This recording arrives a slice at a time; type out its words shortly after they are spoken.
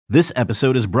This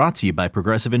episode is brought to you by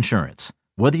Progressive Insurance.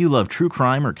 Whether you love true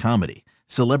crime or comedy,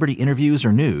 celebrity interviews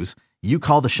or news, you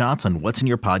call the shots on what's in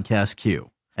your podcast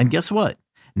queue. And guess what?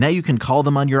 Now you can call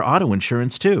them on your auto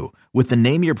insurance too with the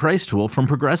Name Your Price tool from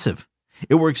Progressive.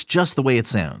 It works just the way it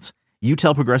sounds. You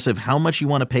tell Progressive how much you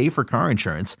want to pay for car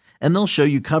insurance, and they'll show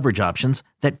you coverage options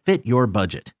that fit your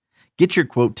budget. Get your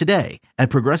quote today at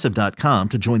Progressive.com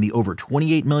to join the over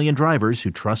 28 million drivers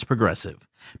who trust Progressive.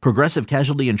 Progressive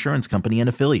Casualty Insurance Company and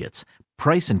Affiliates.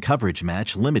 Price and coverage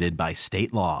match limited by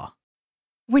state law.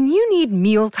 When you need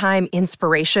mealtime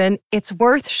inspiration, it's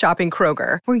worth shopping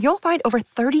Kroger, where you'll find over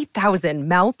 30,000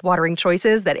 mouth-watering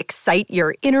choices that excite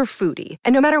your inner foodie.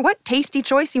 And no matter what tasty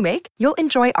choice you make, you'll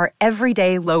enjoy our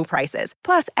everyday low prices,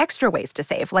 plus extra ways to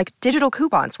save, like digital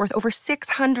coupons worth over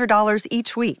 $600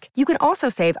 each week. You can also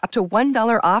save up to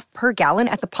 $1 off per gallon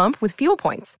at the pump with fuel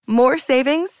points. More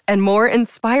savings and more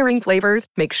inspiring flavors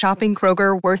make shopping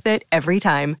Kroger worth it every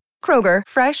time. Kroger,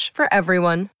 fresh for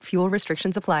everyone. Fuel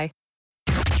restrictions apply.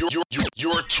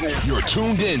 You're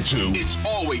tuned into It's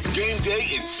Always Game Day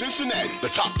in Cincinnati, the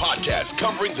top podcast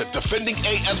covering the defending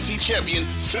AFC champion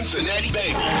Cincinnati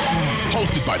Bengals.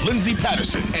 Hosted by Lindsey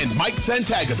Patterson and Mike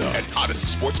Santagata at Odyssey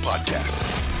Sports Podcast.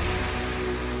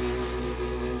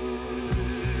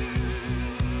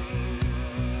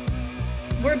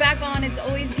 We're back on It's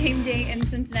Always Game Day in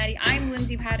Cincinnati. I'm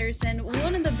Lindsey Patterson,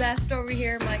 one of the best over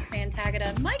here, Mike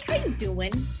Santagata. Mike, how you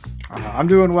doing? I'm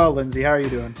doing well, Lindsey. How are you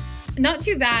doing? Not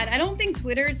too bad. I don't think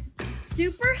Twitter's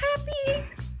super happy.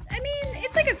 I mean,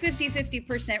 it's like a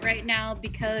 50-50% right now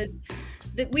because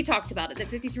we talked about it. The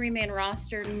 53-man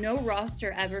roster, no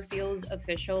roster ever feels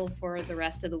official for the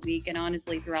rest of the week. And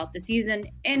honestly, throughout the season,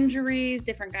 injuries,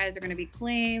 different guys are going to be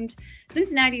claimed.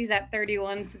 Cincinnati's at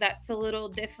 31, so that's a little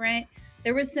different.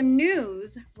 There was some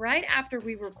news right after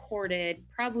we recorded,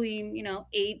 probably,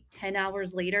 8-10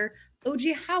 hours later.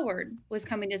 O.J. Howard was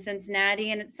coming to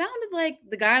Cincinnati, and it sounded like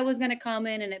the guy was going to come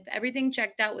in, and if everything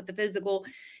checked out with the physical,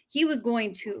 he was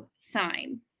going to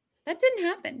sign. That didn't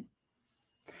happen.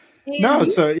 No,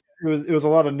 so it was a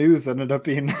lot of news that ended up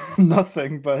being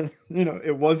nothing, but,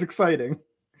 it was exciting.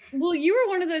 Well, you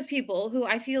were one of those people who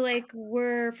I feel like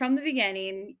were from the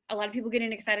beginning. A lot of people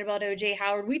getting excited about O.J.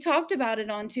 Howard. We talked about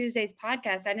it on Tuesday's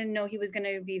podcast. I didn't know he was going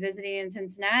to be visiting in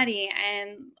Cincinnati.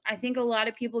 And I think a lot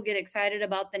of people get excited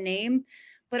about the name.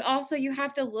 But also you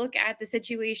have to look at the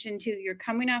situation too. You're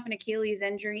coming off an Achilles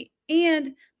injury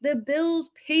and the Bills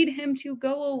paid him to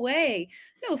go away.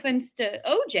 No offense to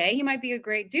O.J. He might be a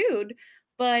great dude.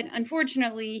 But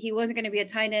unfortunately, he wasn't going to be a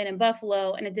tight end in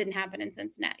Buffalo, and it didn't happen in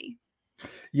Cincinnati.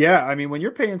 Yeah, I mean, when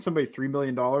you're paying somebody $3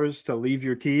 million to leave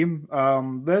your team,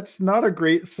 that's not a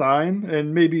great sign.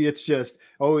 And maybe it's just,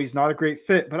 he's not a great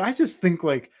fit. But I just think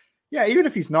even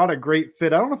if he's not a great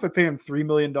fit, I don't know if I pay him $3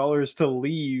 million to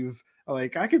leave. I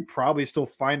could probably still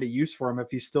find a use for him if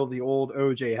he's still the old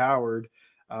O.J. Howard.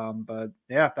 But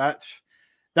yeah,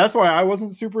 that's why I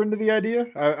wasn't super into the idea.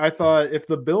 I thought if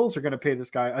the Bills are going to pay this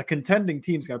guy, a contending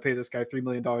team's going to pay this guy $3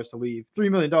 million to leave.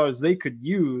 $3 million they could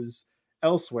use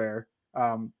elsewhere.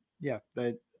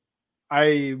 That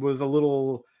I was a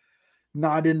little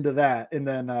not into that. And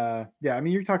then,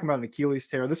 you're talking about an Achilles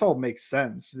tear. This all makes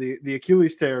sense. The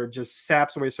Achilles tear just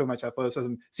saps away so much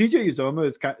athleticism. CJ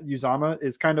Uzomah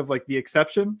is kind of like the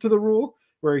exception to the rule,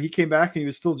 where he came back and he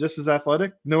was still just as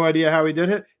athletic. No idea how he did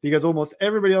it, because almost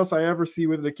everybody else I ever see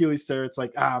with an Achilles tear, it's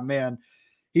like, man,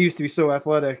 he used to be so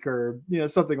athletic, or,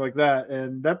 something like that.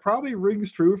 And that probably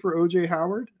rings true for O.J.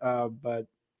 Howard. But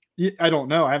I don't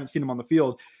know. I haven't seen him on the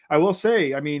field. I will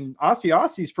say,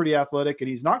 Ossie's pretty athletic, and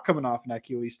he's not coming off an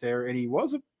Achilles tear, and he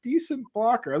was a decent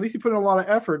blocker. At least he put in a lot of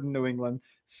effort in New England.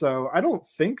 So I don't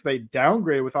think they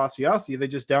downgraded with Ossie. They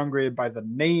just downgraded by the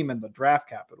name and the draft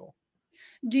capital.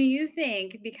 Do you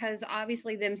think, because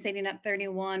obviously them sitting at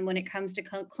 31 when it comes to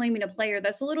claiming a player,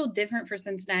 that's a little different for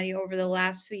Cincinnati over the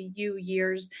last few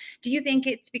years. Do you think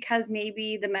it's because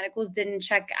maybe the medicals didn't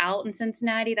check out in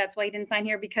Cincinnati? That's why he didn't sign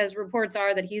here, because reports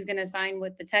are that he's going to sign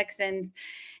with the Texans,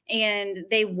 and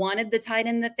they wanted the tight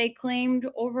end that they claimed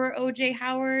over O.J.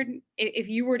 Howard. If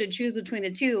you were to choose between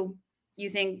the two, you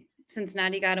think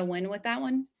Cincinnati got a win with that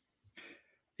one?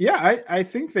 Yeah, I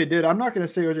think they did. I'm not going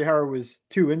to say O.J. Howard was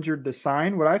too injured to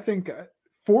sign. What I think,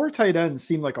 4 tight ends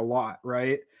seem like a lot,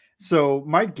 right? So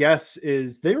my guess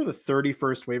is they were the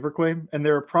 31st waiver claim, and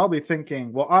they were probably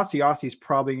thinking, well, Ossie's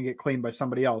probably going to get claimed by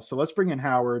somebody else. So let's bring in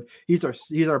Howard. He's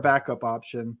our backup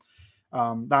option.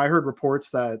 Now I heard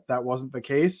reports that wasn't the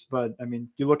case, but I mean,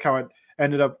 you look how it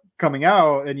ended up coming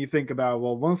out, and you think about,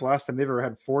 well, when was the last time they've ever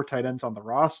had 4 tight ends on the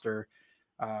roster?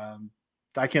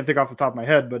 I can't think off the top of my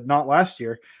head, but not last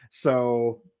year.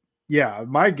 So yeah,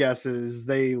 my guess is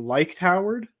they liked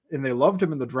Howard and they loved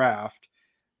him in the draft.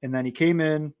 And then he came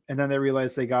in, and then they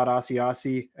realized they got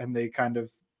Asiasi, and they kind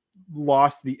of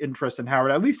lost the interest in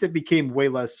Howard. At least it became way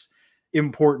less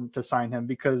important to sign him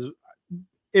because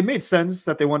it made sense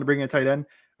that they wanted to bring in a tight end.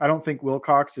 I don't think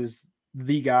Wilcox is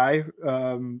the guy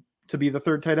to be the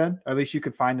third tight end. At least you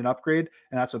could find an upgrade,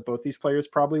 and that's what both these players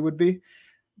probably would be.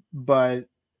 But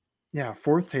yeah,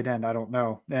 fourth tight end, I don't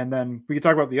know. And then we could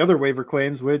talk about the other waiver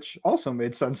claims, which also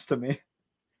made sense to me.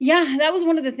 Yeah, that was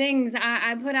one of the things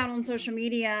I put out on social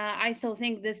media. I still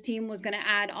think this team was going to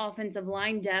add offensive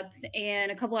line depth.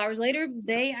 And a couple hours later,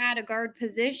 they add a guard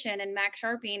position and Max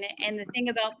Sharping. And the thing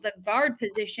about the guard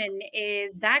position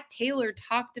is Zach Taylor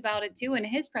talked about it too in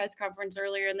his press conference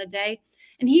earlier in the day.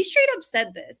 And he straight up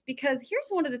said this because here's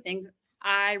one of the things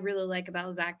I really like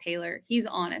about Zach Taylor. He's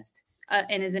honest.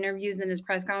 In his interviews and his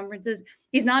press conferences,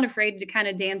 he's not afraid to kind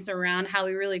of dance around how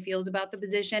he really feels about the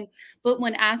position. But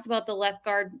when asked about the left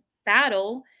guard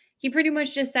battle, he pretty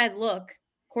much just said, look,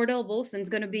 Cordell Bolson's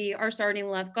going to be our starting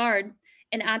left guard.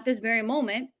 And at this very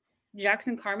moment,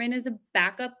 Jackson Carman is a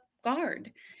backup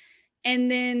guard. And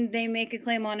then they make a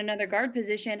claim on another guard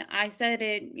position. I said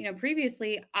it,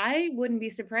 previously, I wouldn't be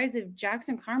surprised if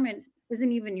Jackson Carman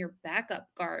isn't even your backup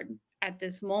guard at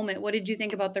this moment. What did you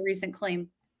think about the recent claim?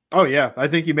 Oh, yeah. I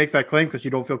think you make that claim because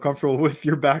you don't feel comfortable with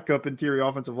your backup interior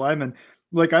offensive lineman.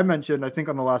 Like I mentioned, I think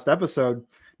on the last episode,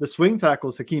 the swing tackle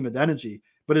is Hakeem Adeniji,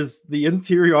 but is the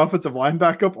interior offensive line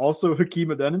backup also Hakeem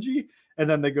Adeniji? And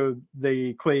then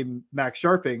they claim Max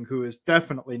Sharping, who is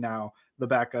definitely now the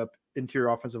backup interior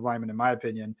offensive lineman, in my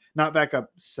opinion. Not backup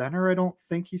center. I don't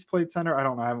think he's played center. I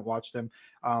don't know. I haven't watched him.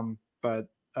 But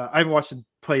I haven't watched him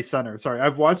play center. Sorry,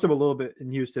 I've watched him a little bit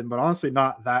in Houston, but honestly,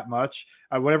 not that much.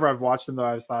 Whenever I've watched him, though,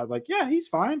 I've thought like, yeah, he's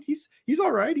fine. He's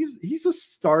all right. He's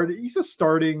a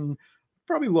starting,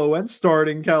 probably low end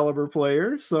starting caliber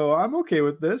player. So I'm okay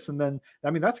with this. And then,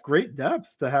 I mean, that's great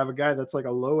depth to have a guy that's like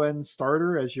a low end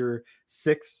starter as your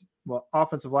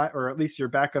offensive line, or at least your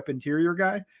backup interior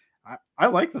guy. I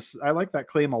like this. I like that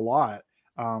claim a lot.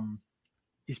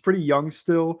 He's pretty young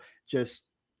still. Just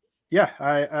yeah,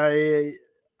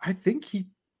 I think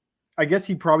I guess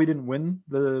he probably didn't win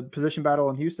the position battle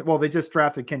in Houston. Well, they just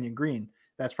drafted Kenyon Green.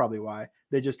 That's probably why.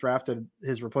 They just drafted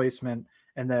his replacement.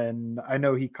 And then I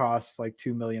know he costs like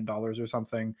 $2 million or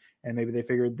something. And maybe they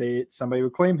figured somebody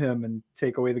would claim him and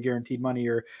take away the guaranteed money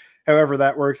or however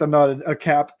that works. I'm not a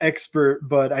cap expert,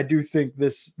 but I do think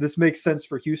this makes sense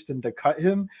for Houston to cut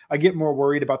him. I get more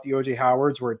worried about the OJ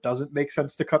Howards where it doesn't make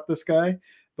sense to cut this guy.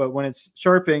 But when it's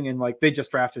Sharping and like they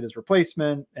just drafted his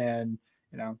replacement and,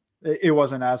 it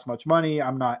wasn't as much money,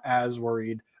 I'm not as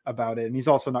worried about it. And he's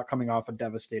also not coming off a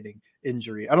devastating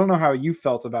injury. I don't know how you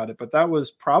felt about it, but that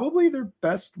was probably their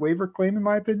best waiver claim, in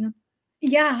my opinion.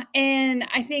 Yeah, and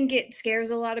I think it scares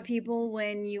a lot of people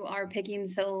when you are picking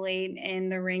so late in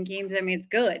the rankings. I mean, it's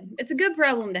good. It's a good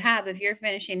problem to have if you're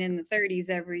finishing in the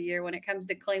 30s every year when it comes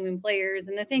to claiming players.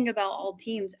 And the thing about all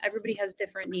teams, everybody has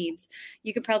different needs.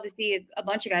 You could probably see a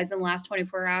bunch of guys in the last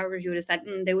 24 hours, you would have said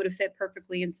they would have fit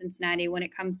perfectly in Cincinnati when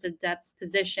it comes to depth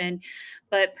position.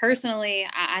 But personally,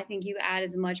 I think you add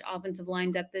as much offensive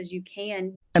line depth as you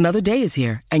can. Another day is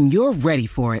here, and you're ready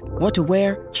for it. What to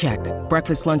wear? Check.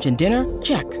 Breakfast, lunch, and dinner?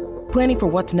 Check. Planning for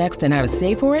what's next and how to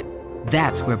save for it?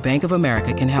 That's where Bank of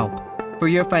America can help. For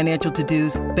your financial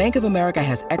to-dos, Bank of America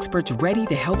has experts ready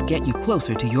to help get you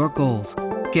closer to your goals.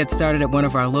 Get started at one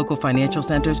of our local financial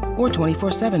centers or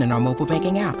 24/7 in our mobile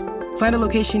banking app. Find a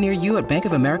location near you at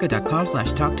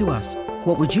bankofamerica.com/talktous.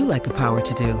 What would you like the power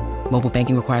to do? Mobile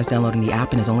banking requires downloading the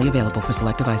app and is only available for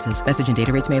select devices. Message and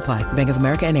data rates may apply. Bank of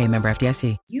America NA, member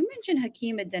FDIC. You mentioned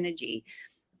Hakeem Adeniji,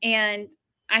 and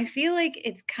I feel like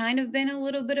it's kind of been a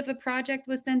little bit of a project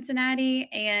with Cincinnati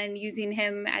and using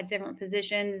him at different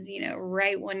positions,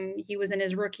 right when he was in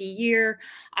his rookie year.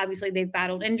 Obviously, they've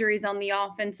battled injuries on the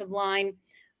offensive line.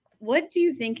 What do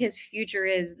you think his future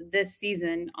is this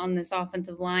season on this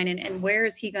offensive line, and where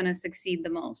is he going to succeed the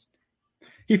most?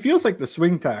 He feels like the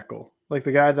swing tackle, like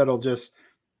the guy that'll just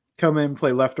come in,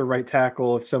 play left or right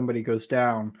tackle if somebody goes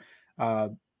down. I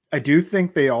do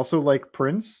think they also like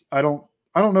Prince. I don't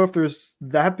know if there's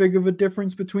that big of a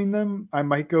difference between them. I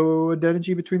might go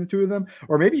Adeniji between the two of them,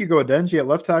 or maybe you go Adeniji at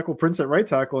left tackle, Prince at right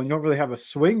tackle, and you don't really have a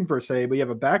swing per se, but you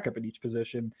have a backup at each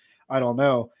position. I don't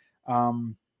know.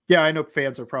 Yeah, I know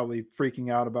fans are probably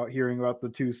freaking out about hearing about the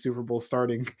two Super Bowl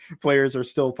starting players are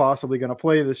still possibly going to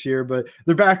play this year, but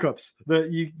they're backups.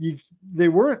 They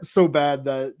weren't so bad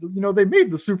that they made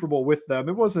the Super Bowl with them.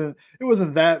 It wasn't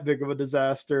that big of a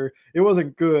disaster. It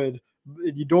wasn't good.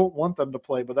 You don't want them to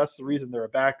play, but that's the reason they're a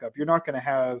backup. You're not going to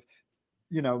have,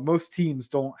 most teams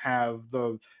don't have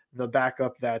the the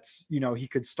backup that's, he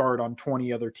could start on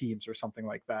 20 other teams or something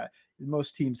like that.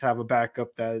 Most teams have a backup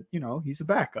that, he's a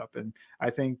backup. And I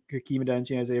think Hakeem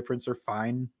Adeniji and Isaiah Prince are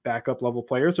fine backup level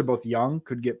players. They're both young,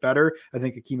 could get better. I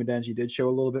think Hakeem Adeniji did show a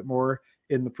little bit more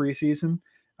in the preseason.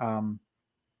 I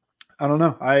don't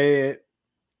know.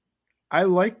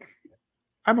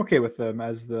 I'm okay with them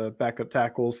as the backup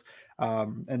tackles.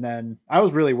 And then I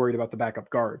was really worried about the backup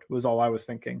guard was all I was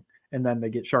thinking. And then they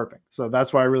get Sharping. So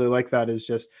that's why I really like that is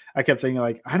just, I kept thinking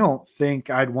like, I don't think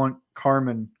I'd want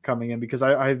Carman coming in because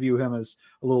I view him as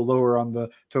a little lower on the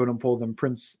totem pole than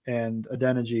Prince and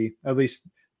Adeniji. At least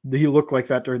he looked like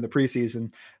that during the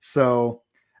preseason. So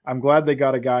I'm glad they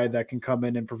got a guy that can come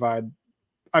in and provide.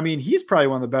 I mean, he's probably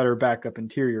one of the better backup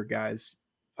interior guys.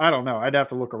 I don't know. I'd have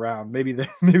to look around. Maybe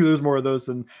there's more of those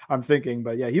than I'm thinking.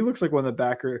 But yeah, he looks like one of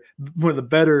the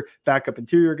better backup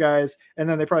interior guys. And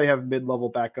then they probably have mid-level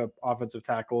backup offensive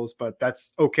tackles, but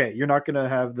that's okay. You're not going to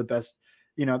have the best.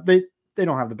 They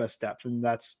don't have the best depth, and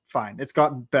that's fine. It's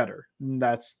gotten better, and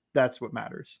that's what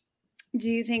matters.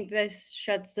 Do you think this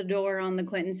shuts the door on the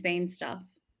Quentin Spain stuff?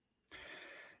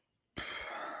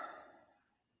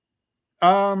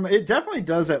 It definitely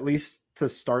does, at least to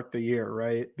start the year,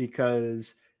 right?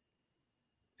 Because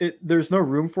there's no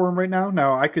room for him right now.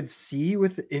 Now I could see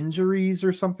with injuries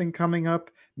or something coming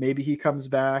up, maybe he comes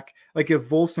back. Like if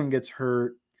Volson gets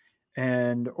hurt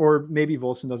or maybe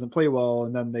Volson doesn't play well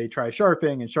and then they try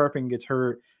Sharping and Sharping gets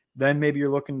hurt, then maybe you're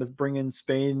looking to bring in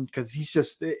Spain because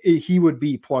he would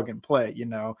be plug and play.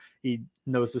 He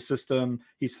knows the system.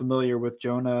 He's familiar with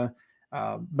Jonah.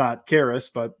 Not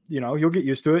Karras, but you'll get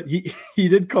used to it. He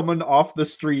did come in off the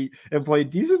street and play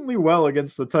decently well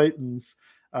against the Titans.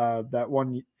 That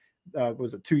one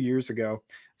was it 2 years ago.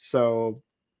 So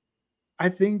I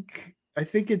think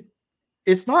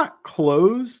it's not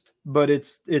closed, but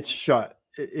it's shut.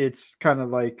 It's kind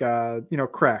of like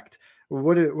cracked.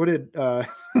 What did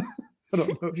I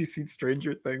don't know if you've seen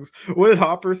Stranger Things. What did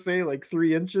Hopper say? Like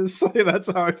 3 inches? That's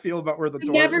how I feel about where the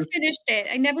door never is. Finished it.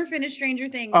 I never finished Stranger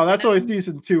Things. Oh, that's only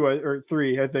season 2 or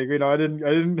 3, I think. I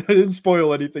didn't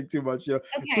spoil anything too much.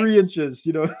 Okay. 3 inches.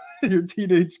 Your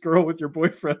teenage girl with your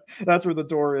boyfriend. That's where the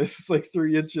door is. It's like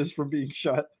 3 inches from being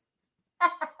shut.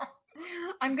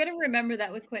 I'm going to remember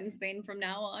that with Quentin Spain from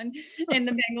now on in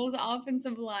the Bengals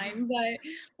offensive line. But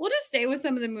we'll just stay with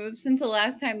some of the moves since the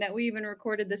last time that we even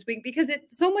recorded this week because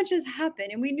so much has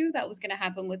happened and we knew that was going to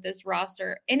happen with this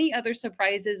roster. Any other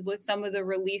surprises with some of the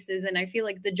releases? And I feel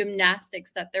like the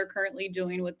gymnastics that they're currently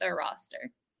doing with their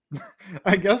roster.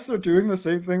 I guess they're doing the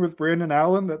same thing with Brandon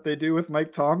Allen that they do with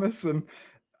Mike Thomas. And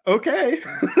okay,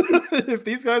 if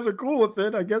these guys are cool with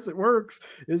it, I guess it works.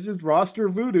 It's just roster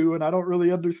voodoo, and I don't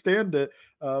really understand it.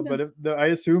 No. But I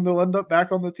assume they'll end up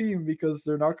back on the team because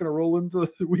they're not going to roll into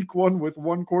week 1 with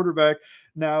one quarterback.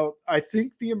 Now, I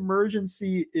think the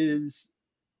emergency is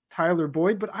Tyler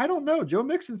Boyd, but I don't know. Joe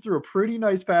Mixon threw a pretty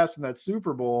nice pass in that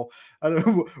Super Bowl. I don't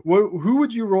know. Who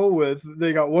would you roll with?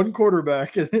 They got one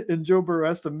quarterback, and Joe Burrow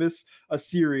has to miss a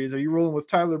series. Are you rolling with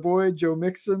Tyler Boyd, Joe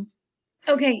Mixon?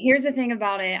 Okay, here's the thing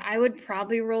about it. I would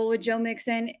probably roll with Joe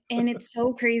Mixon, and it's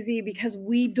so crazy because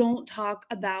we don't talk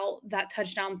about that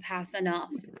touchdown pass enough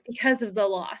because of the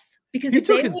loss. Because he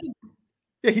took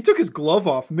his glove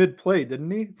off mid-play,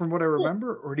 didn't he? From what I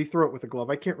remember, or did he throw it with a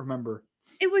glove? I can't remember.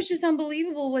 It was just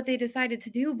unbelievable what they decided to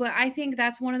do, but I think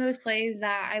that's one of those plays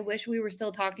that I wish we were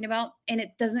still talking about, and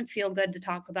it doesn't feel good to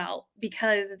talk about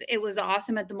because it was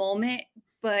awesome at the moment.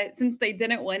 But since they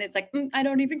didn't win, it's like, I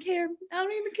don't even care. I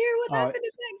don't even care what happened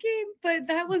in that game. But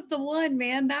that was the one,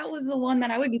 man. That was the one that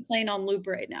I would be playing on loop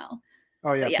right now.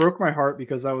 Oh, yeah. It broke my heart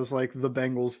because that was like the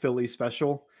Bengals Philly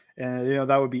special. And,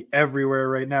 that would be everywhere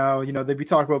right now. They'd be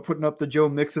talking about putting up the Joe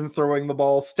Mixon throwing the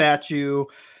ball statue.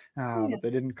 But they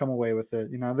didn't come away with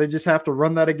it. They just have to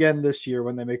run that again this year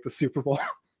when they make the Super Bowl.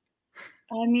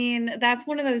 I mean, that's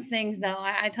one of those things, though.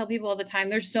 I tell people all the time,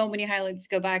 there's so many highlights to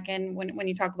go back in when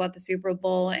you talk about the Super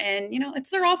Bowl. And, it's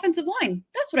their offensive line.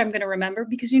 That's what I'm going to remember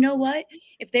because you know what?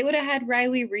 If they would have had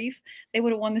Riley Reif, they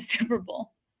would have won the Super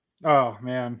Bowl. Oh,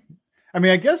 man. I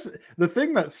mean, I guess the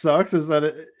thing that sucks is that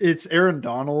it's Aaron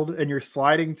Donald and you're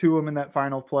sliding to him in that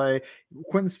final play.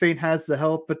 Quentin Spain has the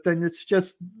help, but then it's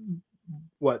just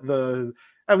the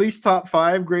at least top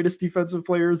 5 greatest defensive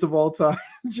players of all time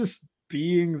just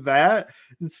being that.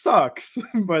 It sucks,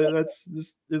 but that's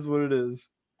just is what it is.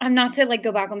 I'm not to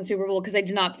go back on the Super Bowl because I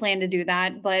did not plan to do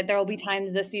that, but there will be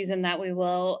times this season that we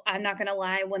will. I'm not going to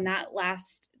lie. When that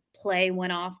last play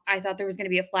went off, I thought there was going to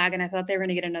be a flag and I thought they were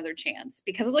going to get another chance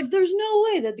because I was like, there's no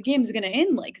way that the game's going to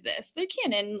end like this. They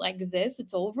can't end like this.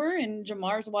 It's over and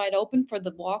Jamar's wide open for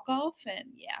the walk-off. And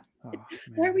yeah, Oh,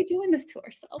 Why are we doing this to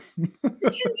ourselves? 10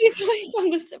 days away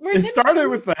from this. It started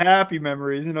with the happy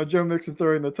memories, Joe Mixon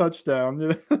throwing the touchdown.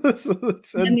 And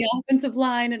the offensive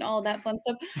line and all that fun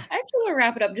stuff. I actually want to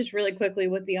wrap it up just really quickly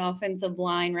with the offensive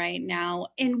line right now.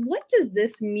 And what does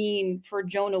this mean for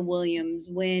Jonah Williams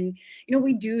when,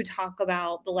 we do talk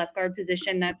about the left guard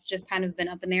position that's just kind of been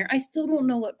up in there? I still don't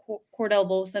know what Cordell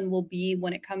Volson will be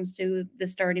when it comes to the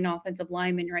starting offensive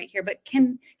lineman right here. But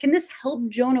can this help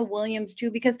Jonah Williams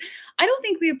too? Because I don't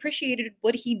think we appreciated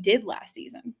what he did last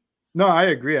season. No, I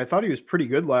agree. I thought he was pretty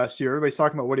good last year. Everybody's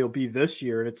talking about what he'll be this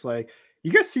year. And it's like,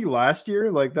 you guys see last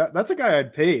year, like that's a guy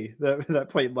I'd pay that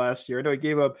played last year. I know he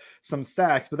gave up some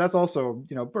sacks, but that's also,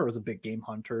 Burrow's a big game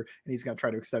hunter and he's going to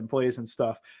try to extend plays and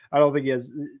stuff. I don't think he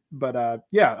has, but I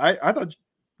thought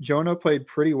Jonah played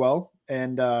pretty well.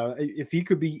 And if he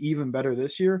could be even better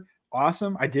this year,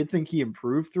 awesome. I did think he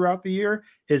improved throughout the year.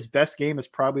 His best game is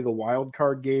probably the wild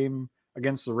card game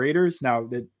against the Raiders. Now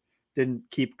that didn't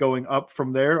keep going up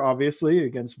from there, obviously,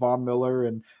 against Von Miller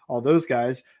and all those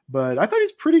guys. But I thought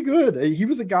he's pretty good. He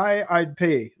was a guy I'd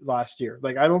pay last year.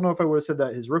 Like, I don't know if I would have said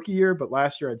that his rookie year, but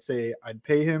last year I'd say I'd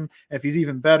pay him. And if he's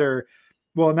even better,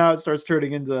 well, now it starts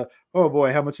turning into, oh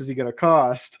boy, how much is he going to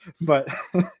cost? But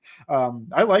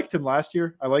I liked him last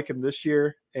year. I like him this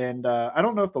year. And I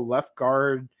don't know if the left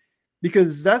guard,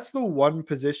 because that's the one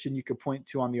position you could point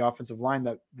to on the offensive line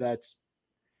that's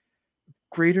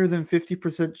greater than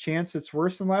 50% chance it's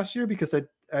worse than last year, because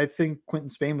I think Quentin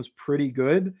Spain was pretty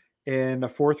good and a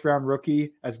 4th round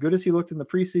rookie, as good as he looked in the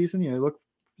preseason, he looked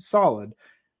solid.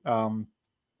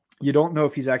 You don't know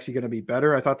if he's actually going to be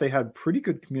better. I thought they had pretty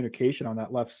good communication on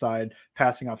that left side,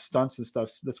 passing off stunts and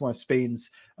stuff. That's one of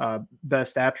Spain's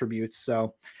best attributes.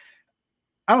 So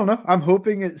I don't know. I'm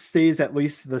hoping it stays at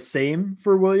least the same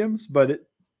for Williams, but it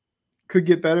could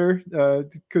get better.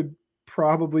 Could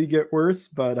probably get worse,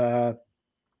 but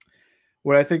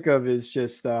what I think of is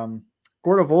just Cordell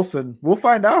Volson. We'll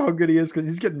find out how good he is because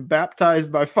he's getting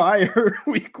baptized by fire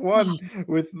week 1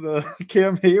 with the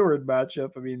Cam Hayward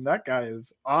matchup. I mean, that guy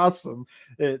is awesome.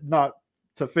 Not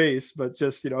to face, but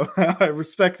just, I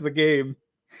respect the game.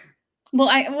 Well,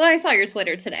 I saw your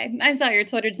Twitter today. And I saw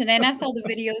the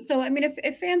video. So, I mean,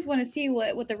 if fans want to see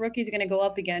what the rookie's going to go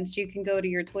up against, you can go to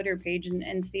your Twitter page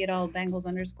and see it all,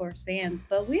 Bengals_Sands.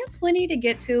 But we have plenty to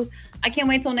get to. I can't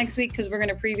wait till next week because we're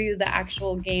going to preview the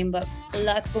actual game. But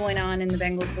lots going on in the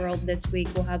Bengals world this week.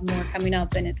 We'll have more coming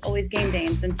up, and it's always game day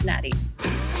in Cincinnati.